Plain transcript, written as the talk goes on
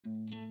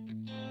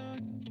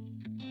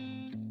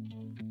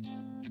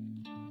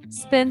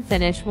Spin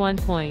finish 1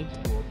 point.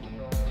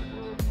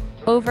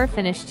 Over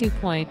finish 2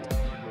 point.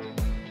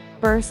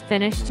 Burst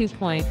finish 2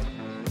 point.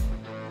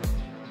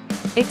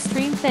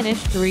 Extreme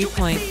finish 3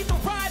 point.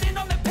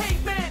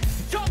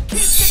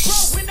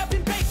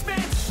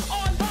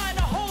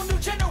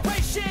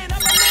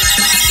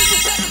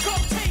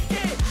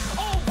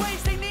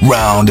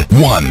 Round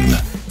 1.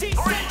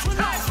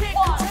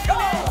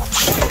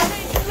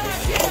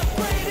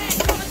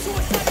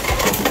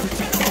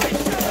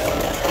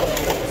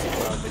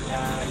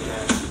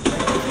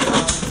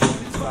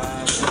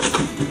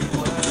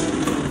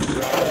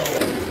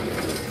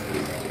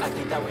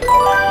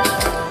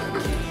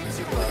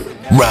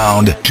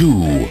 Round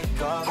 2.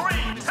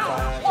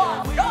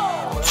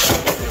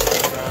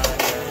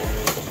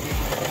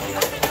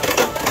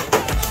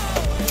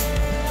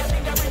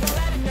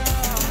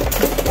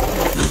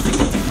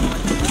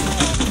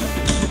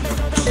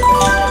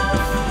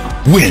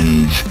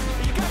 Wins.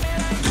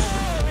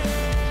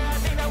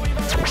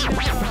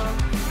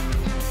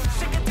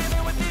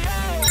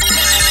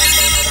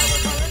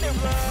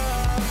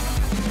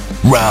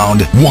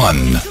 Round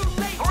 1.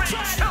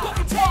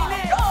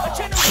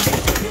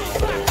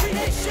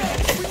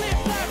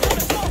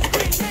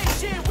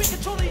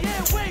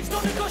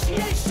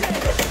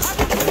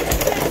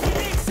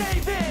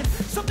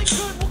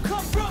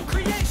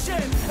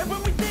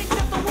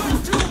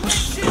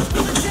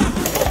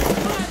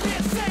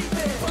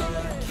 Round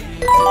 2.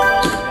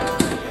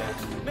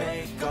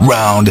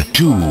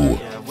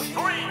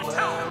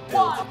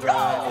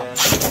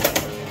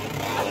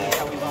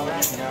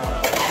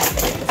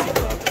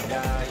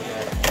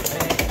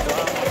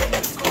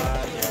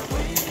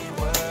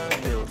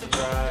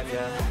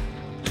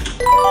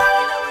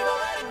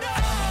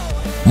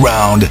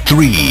 Round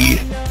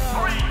 3.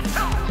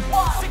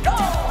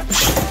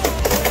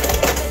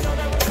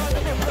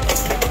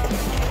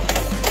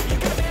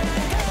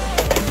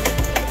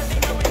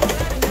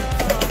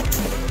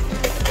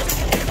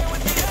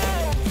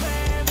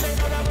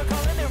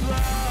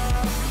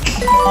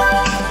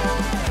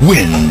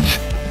 Wins.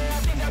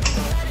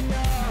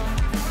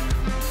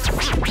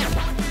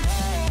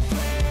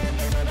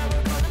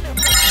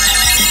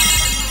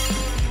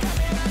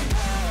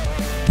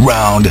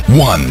 Round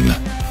 1.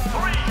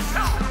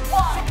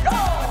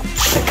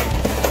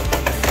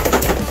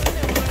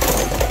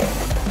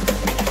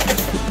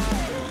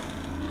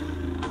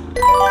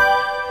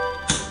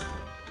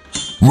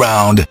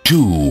 Round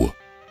 2.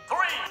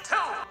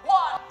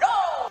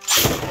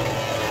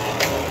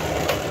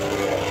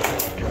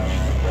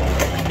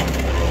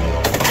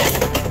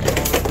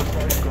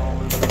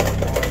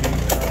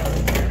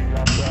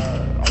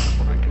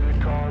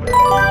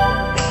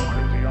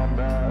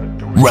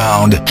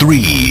 Round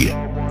 3.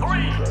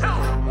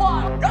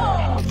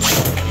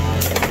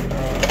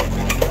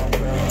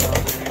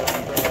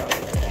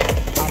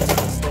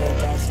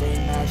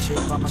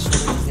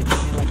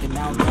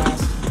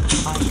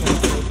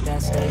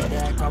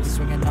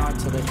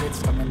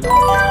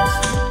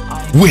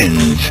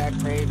 Wins.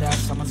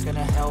 Someone's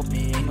gonna help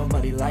me, ain't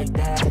nobody like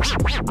that.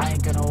 I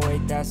ain't gonna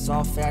wait, that's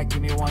all fact.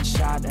 Give me one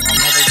shot and I'll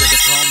never get it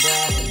thrown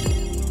back.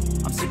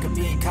 I'm sick of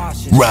being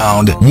cautious.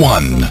 Round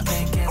 1.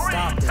 Can't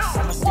stop this.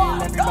 I'ma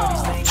steal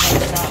everybody's thing,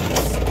 can't stop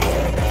this.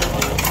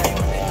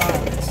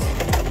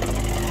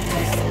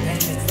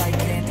 It's like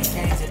candy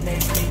canes, it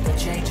makes me to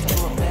change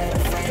into a better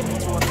frame,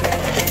 into a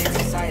better game.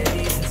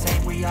 Society's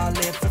insane, we all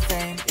live for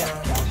fame, yeah.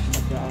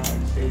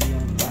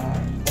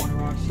 Born a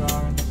rock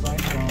star in this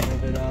life, don't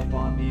live it up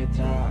on the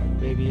attack.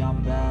 Baby,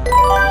 I'm back. Get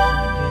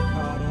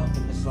caught up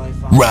in this life.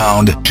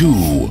 Round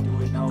 2.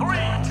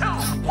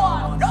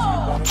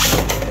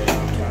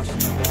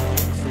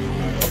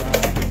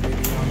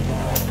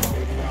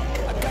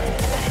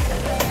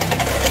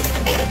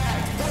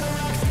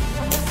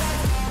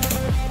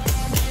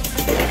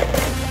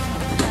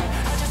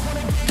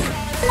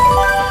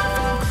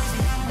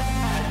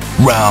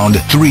 Round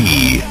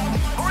 3.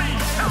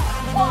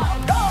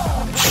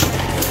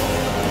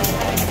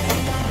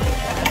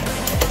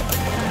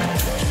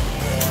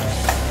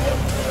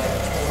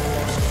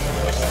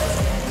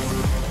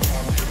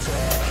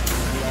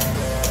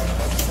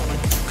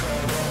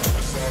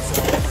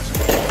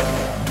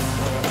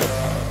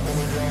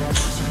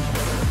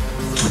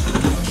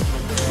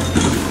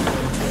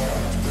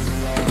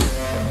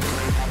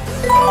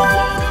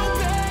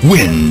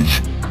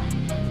 Wins.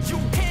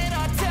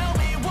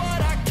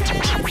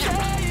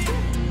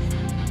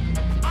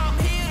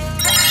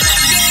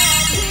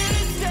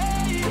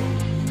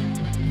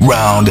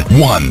 Round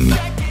 1.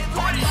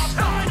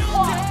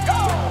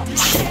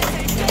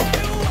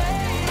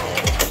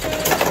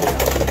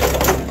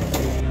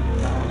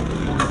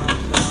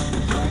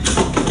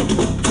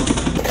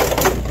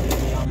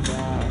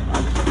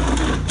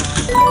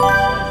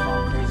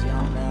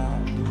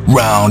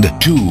 Round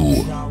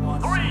 2.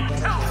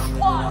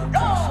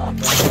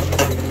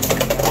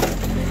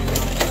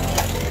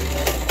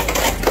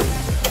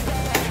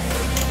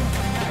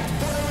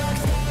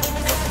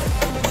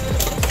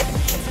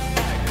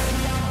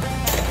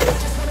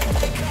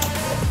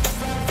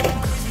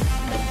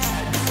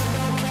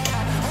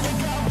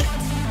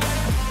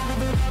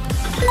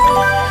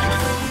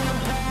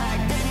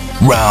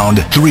 Round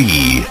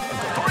 3.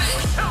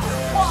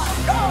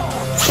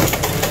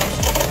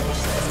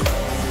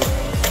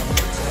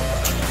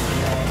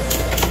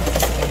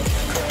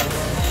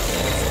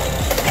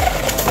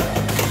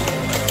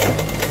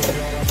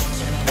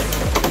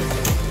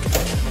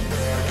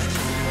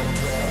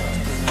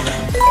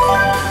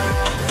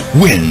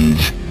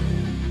 Wins.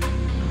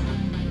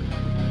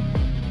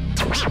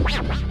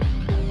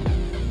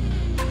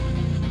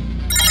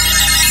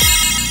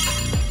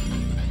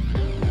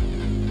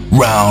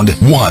 Round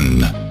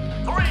 1.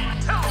 3,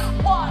 2,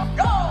 1,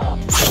 go!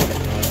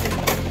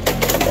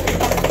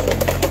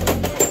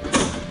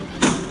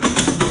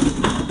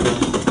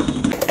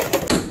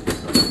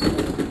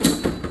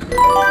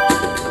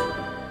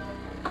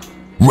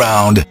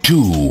 Round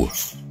 2.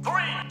 3,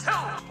 2,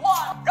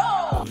 1,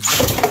 go!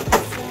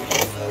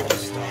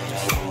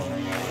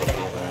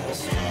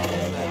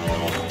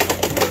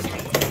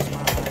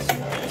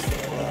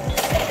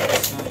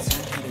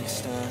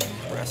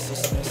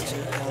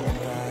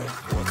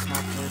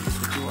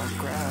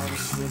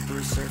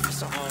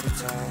 Surface a heart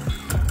attack,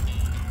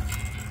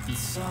 and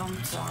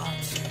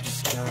sometimes you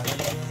just gotta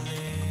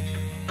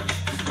believe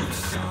there's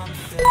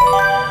something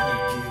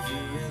that'll give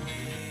you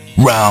relief.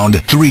 Round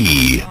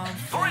 3. 3,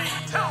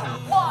 2,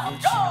 1,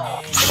 go!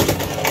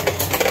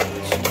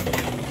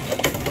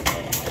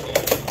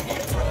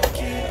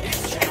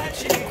 It's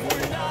tragic,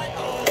 we're not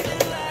all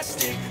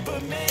elastic,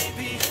 but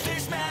maybe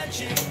there's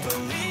magic.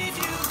 Believe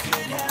you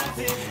could have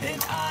it,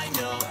 and I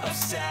know of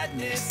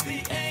sadness,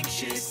 the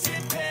anxious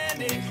and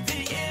panic,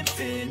 the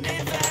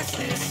infinite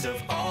vastness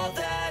of all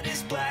that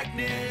is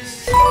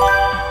blackness.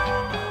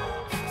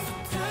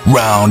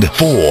 Round 4.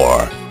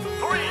 3, 2,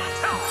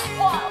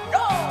 1,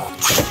 go!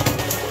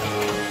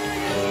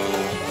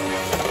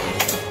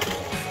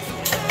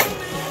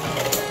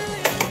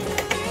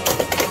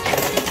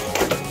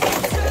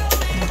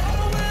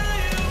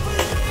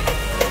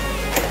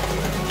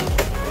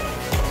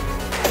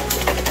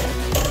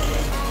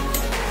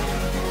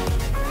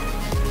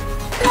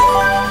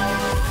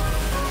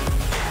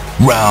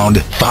 Round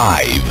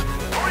 5. 3,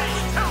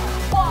 2,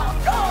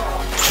 1, go!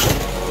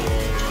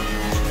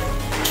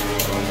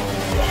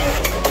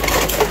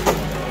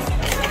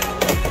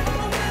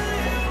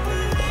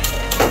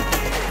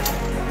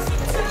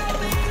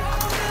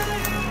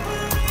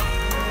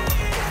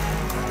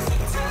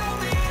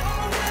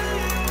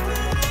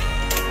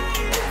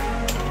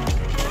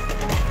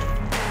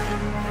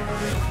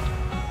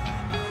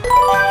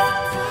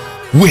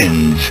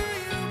 Wins.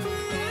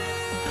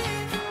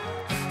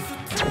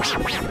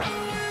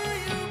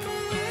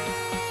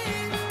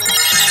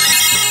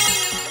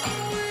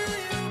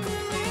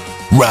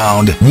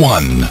 Round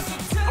 1. 3,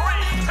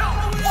 2,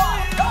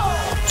 1, go!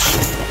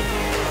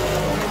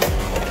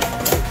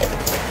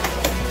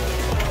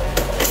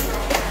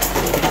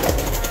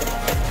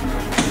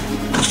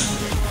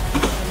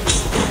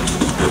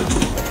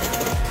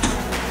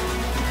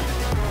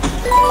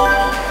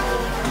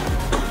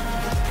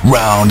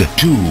 Round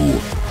 2. 3,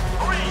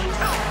 2,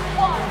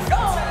 1,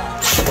 go!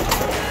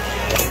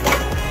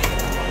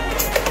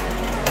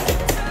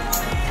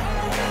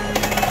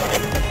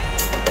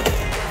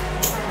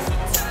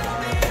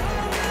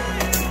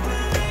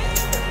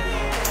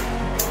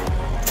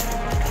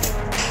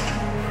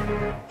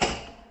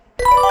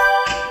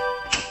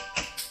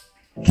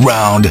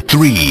 Round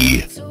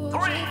 3. 3,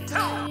 2,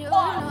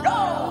 1,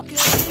 go!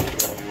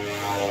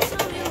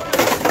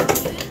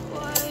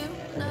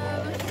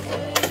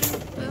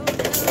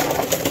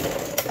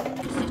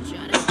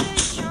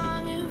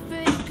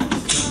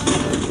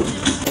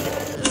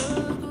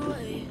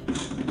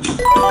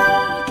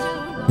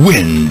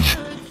 Wins.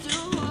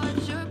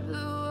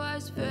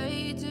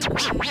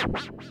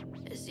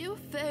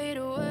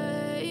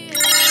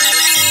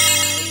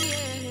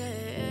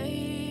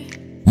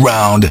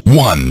 Round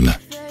 1.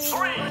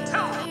 3, 2,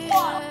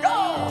 1, go!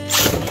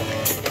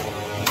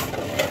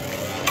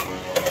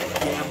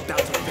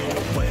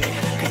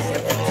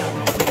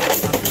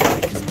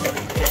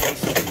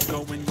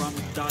 Going wrong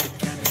with all the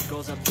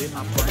chemicals up in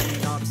my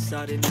brain. All of a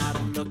sudden I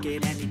don't look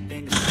at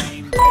anything the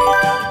same way.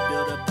 Gotta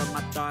build up of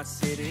my thoughts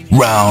sitting.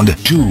 Round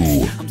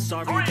 2. I'm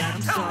sorry that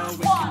I'm so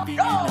inconvenient.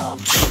 No,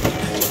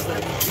 just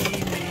let me be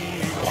me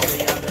and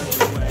stay out of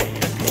the way.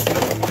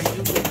 Why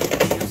you look at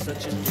me, I'm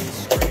such a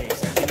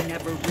disgrace. I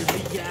never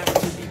really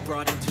asked to be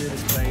brought into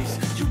this place.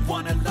 You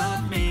wanna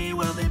love me?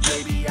 Well then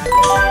baby I can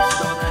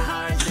taste all the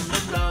highs and the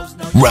lows.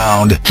 No,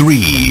 Round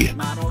 3.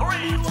 I don't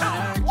really wanna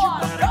hurt you,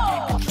 but I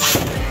can't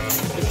control it.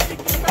 Just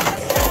thinking about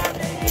the side,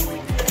 maybe we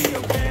could be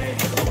okay.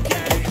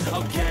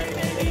 Okay,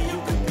 maybe you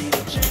could be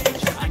the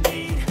change I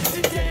need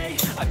today.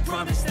 I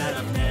promise that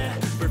I've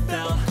never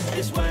felt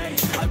this way.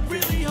 I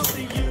really hope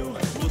that you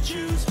will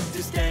choose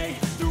to stay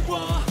through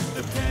all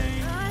the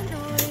pain. I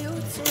know you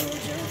told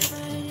your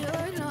friend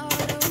you're not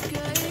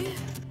okay,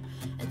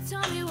 and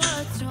tell me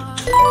what's wrong.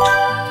 You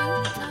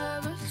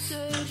never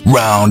said you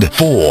Round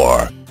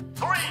 4.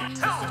 3,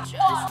 2,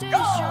 1, stay go!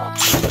 strong.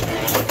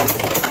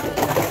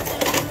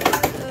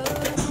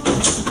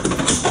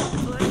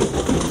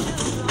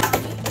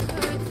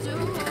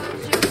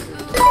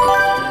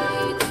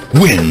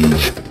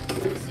 wins.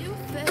 as you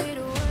fade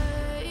away.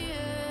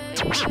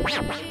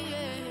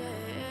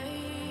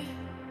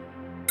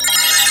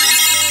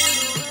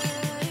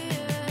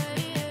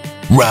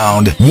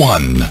 Round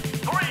 1.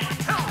 3,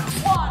 2,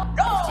 1,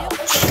 go!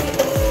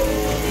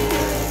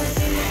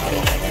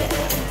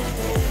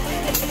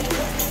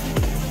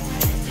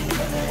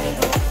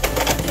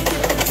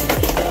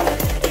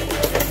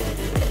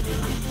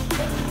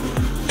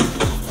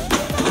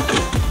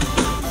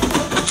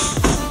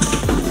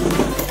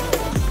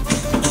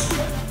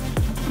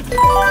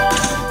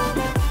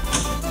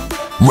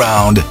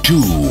 Round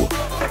 2. 3,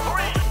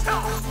 2,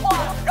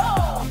 1, go!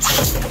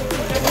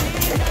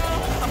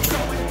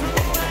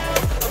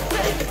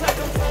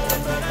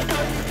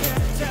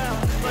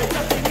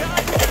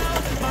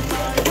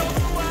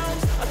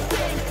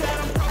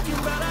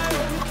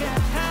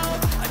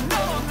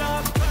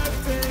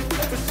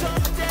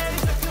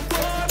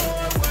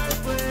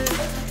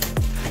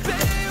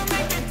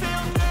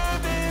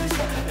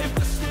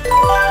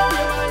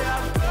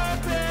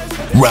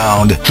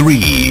 Round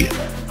 3. 3,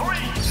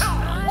 2,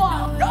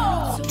 1, go!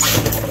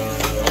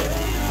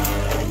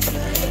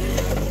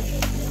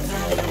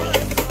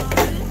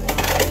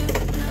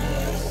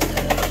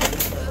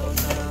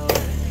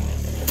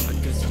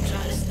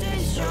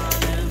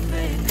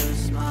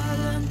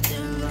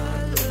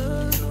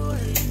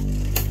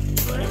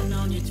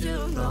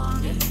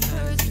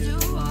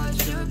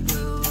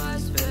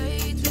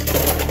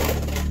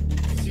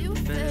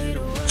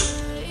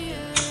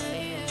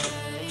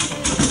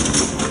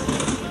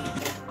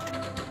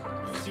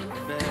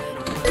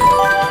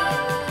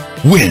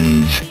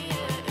 Wins.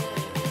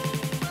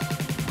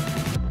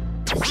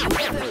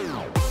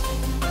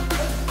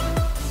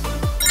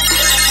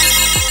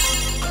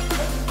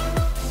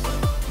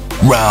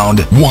 Round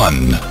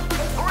 1. 3,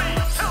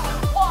 2,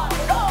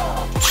 1, go!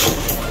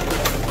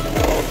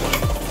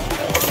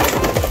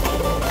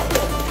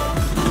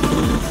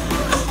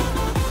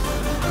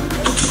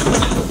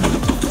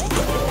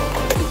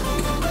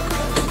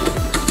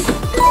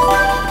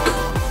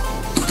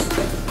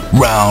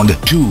 Round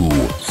 2.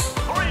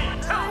 3,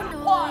 2,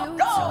 1,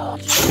 go!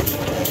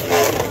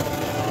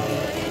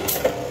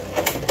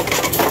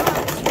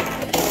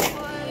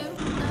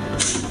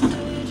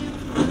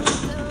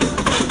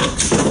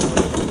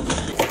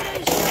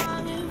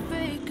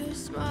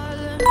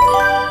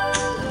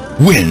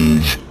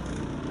 Wins.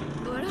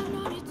 But I've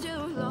known you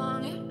too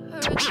long, it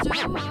hurts to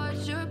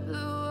watch your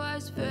blue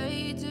eyes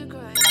fade to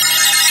gray.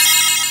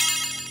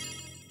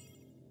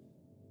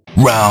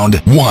 Round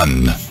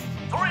 1. 3,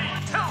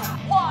 2,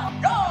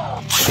 1, go!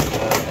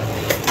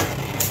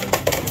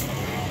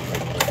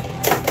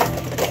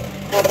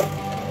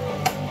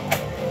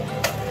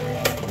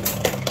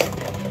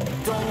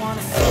 Don't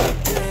wanna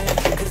sit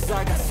there, cause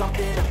I got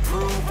something to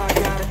prove. I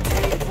gotta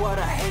take what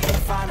I hate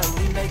and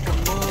finally make a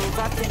move.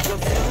 I think of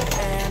you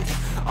and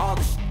all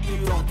the shit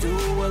you don't do.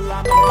 Well,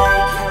 I'ma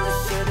make hella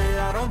sure that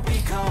I don't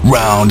become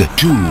Round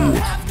 2.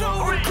 have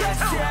no regrets,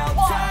 yeah, I'm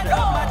tired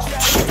of my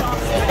chest. I'll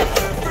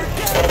never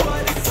forget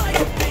what it's like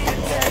to be a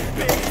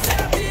deadbeat.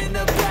 Stab me in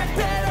the back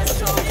bed, I'll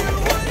show you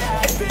what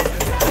happens.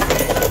 Pass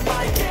me the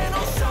mic and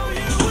I'll show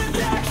you with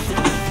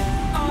action.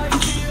 I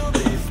feel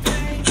this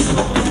pain, you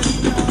already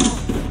know.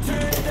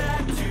 Turn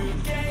that to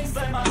gains,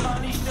 let my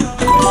money show.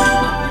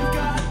 I've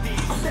got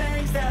these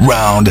things that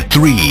Round 3.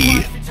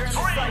 turn this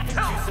life into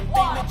something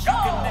that you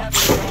can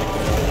never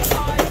know.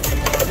 I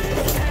feel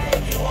this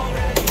pain, you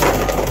already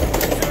know.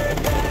 Turn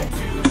that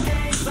to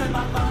gains, let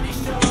my money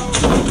show.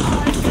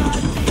 I've got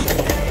these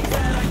things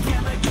that I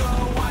can't let go.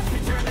 Watch me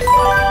turn this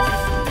life into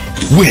something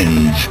that you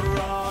Wins. never